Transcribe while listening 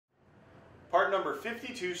number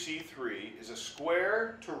 52C3 is a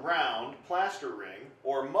square to round plaster ring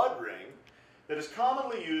or mud ring that is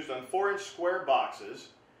commonly used on 4-inch square boxes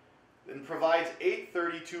and provides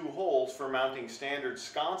 832 holes for mounting standard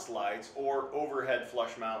sconce lights or overhead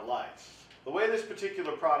flush mount lights. The way this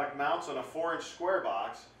particular product mounts on a 4-inch square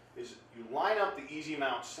box is you line up the easy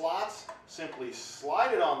mount slots, simply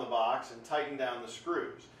slide it on the box and tighten down the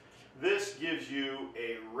screws. This gives you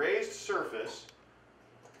a raised surface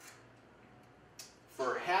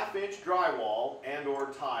for 1/2-inch drywall and or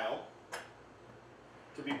tile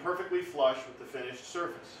to be perfectly flush with the finished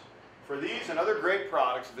surface. For these and other great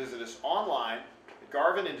products, visit us online at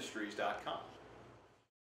garvinindustries.com.